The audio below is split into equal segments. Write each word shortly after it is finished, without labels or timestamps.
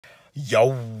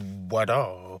Yo, what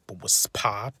up? What's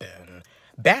poppin'?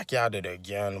 Back at it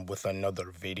again with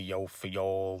another video for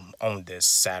y'all on this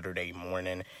Saturday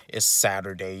morning. It's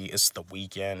Saturday, it's the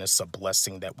weekend. It's a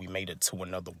blessing that we made it to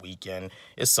another weekend.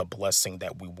 It's a blessing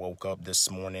that we woke up this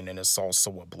morning, and it's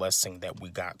also a blessing that we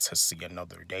got to see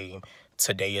another day.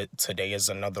 Today is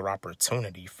another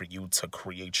opportunity for you to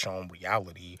create your own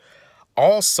reality.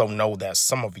 Also know that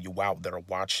some of you out there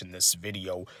watching this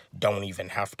video don't even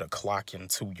have to clock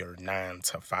into your 9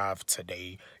 to 5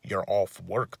 today. You're off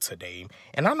work today.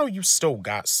 And I know you still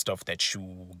got stuff that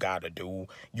you gotta do.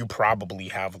 You probably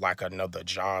have like another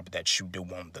job that you do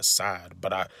on the side.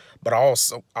 But I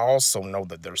also know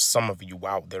that there's some of you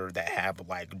out there that have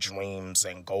like dreams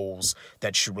and goals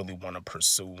that you really want to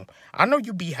pursue. I know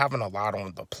you be having a lot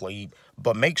on the plate,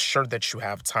 but make sure that you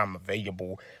have time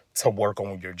available to work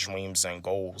on your dreams and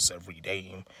goals every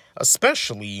day,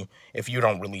 especially if you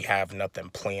don't really have nothing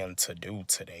planned to do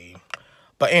today.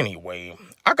 But anyway,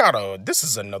 this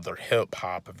is another hip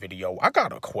hop video. I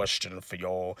got a question for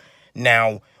y'all.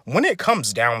 Now, when it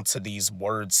comes down to these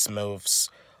wordsmiths,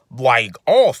 like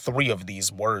all three of these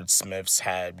wordsmiths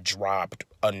had dropped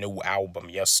a new album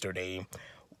yesterday.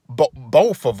 But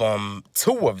both of them,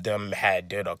 two of them had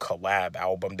did a collab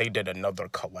album. They did another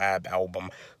collab album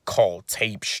called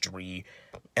Tape Street,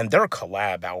 and their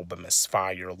collab album is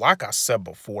fire. Like I said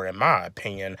before, in my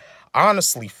opinion, I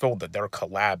honestly feel that their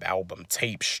collab album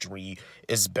Tape Street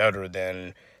is better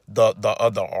than the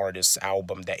other artist's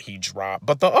album that he dropped.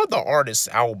 But the other artist's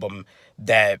album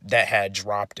that had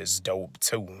dropped is dope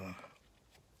too.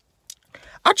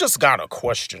 I just got a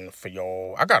question for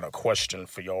y'all.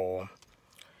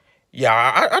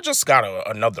 Yeah, I just got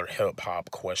another hip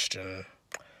hop question.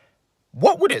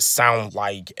 What would it sound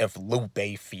like if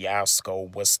Lupe Fiasco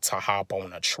was to hop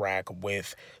on a track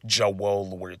with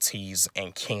Joell Ortiz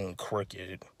and King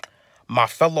Cricket? My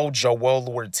fellow Joell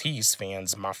Ortiz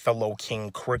fans, my fellow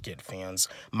King Cricket fans,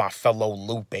 my fellow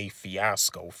Lupe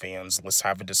Fiasco fans, let's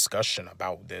have a discussion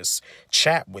about this.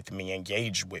 Chat with me,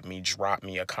 engage with me, drop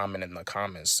me a comment in the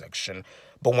comments section.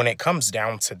 But when it comes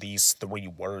down to these three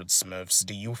wordsmiths,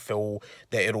 do you feel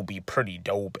that it'll be pretty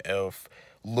dope if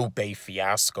Lupe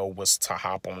Fiasco was to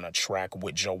hop on a track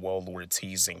with Joell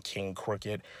Ortiz and King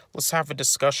Cricket? Let's have a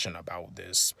discussion about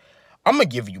this. I'm gonna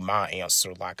give you my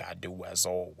answer like I do as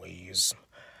always.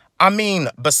 I mean,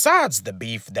 besides the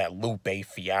beef that Lupe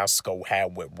Fiasco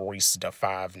had with Royce da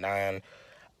 5'9",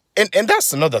 and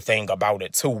that's another thing about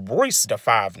it too. Royce da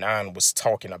 5'9" was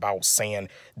talking about saying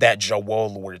that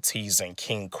Joell Ortiz and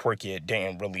King Cricket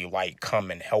didn't really like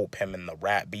come and help him in the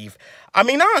rap beef. I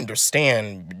mean, I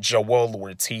understand Joell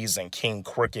Ortiz and King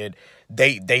Cricket,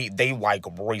 they like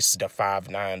Royce da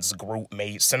 5'9's group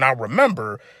mates, and I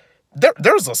remember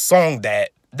there's a song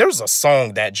that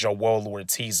Joell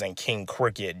Ortiz and King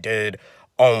Cricket did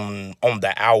on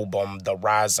the album The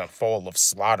Rise and Fall of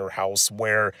Slaughterhouse,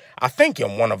 where I think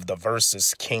in one of the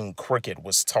verses King Cricket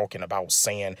was talking about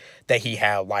saying that he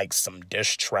had like some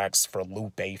diss tracks for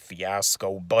Lupe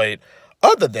Fiasco. But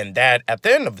other than that, at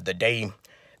the end of the day,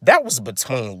 that was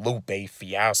between Lupe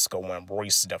Fiasco and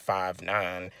Royce da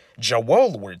 5'9".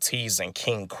 Joell Ortiz and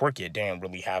King Cricket didn't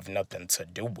really have nothing to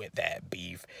do with that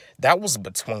beef. That was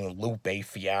between Lupe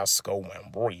Fiasco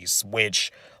and Royce,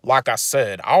 which, like I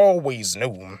said, I always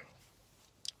knew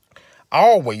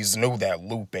that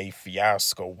Lupe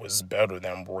Fiasco was better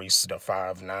than Royce da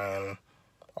 5'9".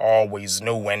 Always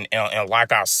knew, and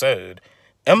like I said,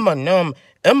 Eminem,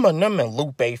 Eminem and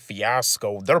Lupe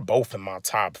Fiasco, they're both in my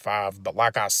top 5, but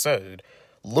like I said,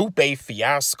 Lupe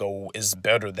Fiasco is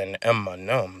better than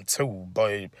Eminem too,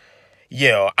 but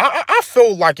yeah, I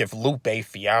feel like if Lupe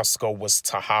Fiasco was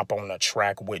to hop on a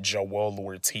track with Joell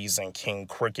Ortiz and King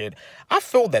Cricket, I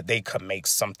feel that they could make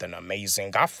something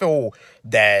amazing. I feel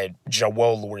that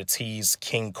Joell Ortiz,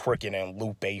 King Cricket, and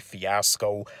Lupe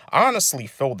Fiasco, I honestly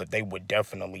feel that they would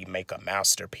definitely make a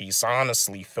masterpiece. I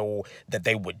honestly feel that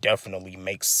they would definitely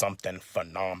make something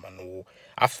phenomenal.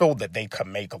 I feel that they could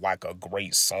make like a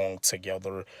great song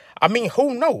together. I mean,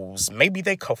 who knows? Maybe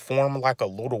they could form like a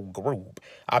little group.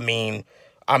 I mean,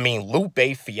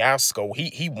 Lupe Fiasco,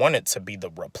 he wanted to be the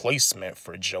replacement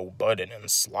for Joe Budden in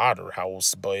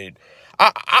Slaughterhouse, but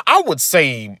I would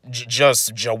say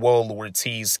just Joell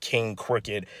Ortiz, King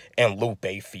Cricket, and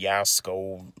Lupe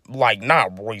Fiasco, like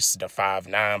not Royce da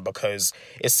 5'9", because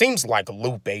it seems like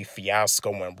Lupe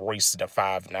Fiasco and Royce da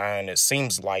 5'9", it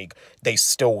seems like they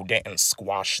still didn't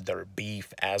squash their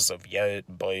beef as of yet,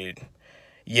 but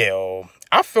yeah,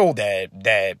 I feel that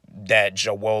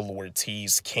Joell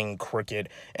Ortiz, King Cricket,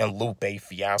 and Lupe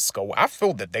Fiasco, I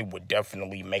feel that they would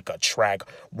definitely make a track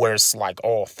where it's like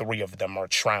all three of them are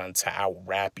trying to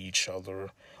out-rap each other.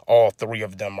 all three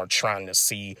of them are trying to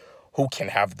see who can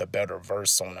have the better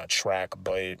verse on a track.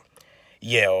 But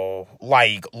yeah,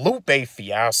 like Lupe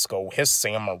Fiasco, his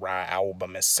Samurai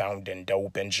album is sounding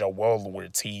dope, and Joell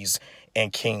Ortiz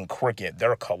and King Cricket,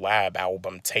 their collab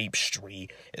album Tape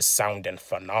Street, is sounding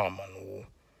phenomenal.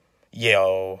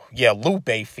 Yeah,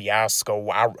 Lupe Fiasco.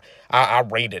 I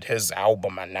rated his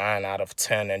album a 9 out of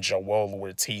 10, and Joell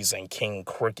Ortiz and King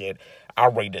Cricket, I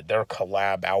rated their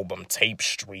collab album Tape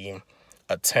Stream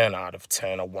a 10 out of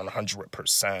 10, a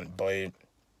 100%. But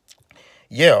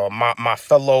yeah, my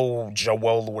fellow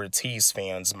Joell Ortiz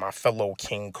fans, my fellow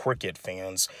King Cricket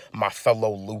fans, my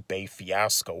fellow Lupe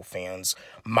Fiasco fans,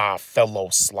 my fellow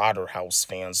Slaughterhouse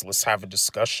fans, let's have a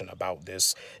discussion about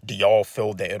this. Do y'all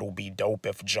feel that it'll be dope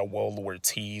if Joell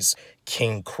Ortiz,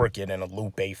 King Cricket, and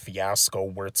Lupe Fiasco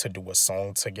were to do a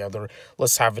song together?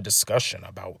 Let's have a discussion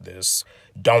about this.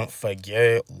 Don't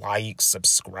forget, like,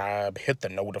 subscribe, hit the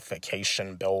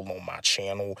notification bell on my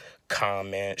channel,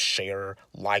 comment, share,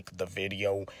 like the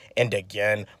video. And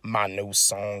again, my new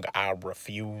song, I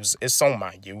Refuse, it's on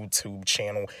my YouTube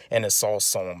channel, and it's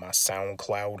also on my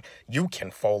SoundCloud. You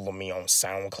can follow me on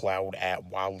SoundCloud at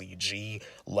Wally G.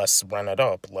 Let's run it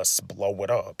up. Let's blow it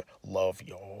up. Love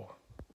y'all.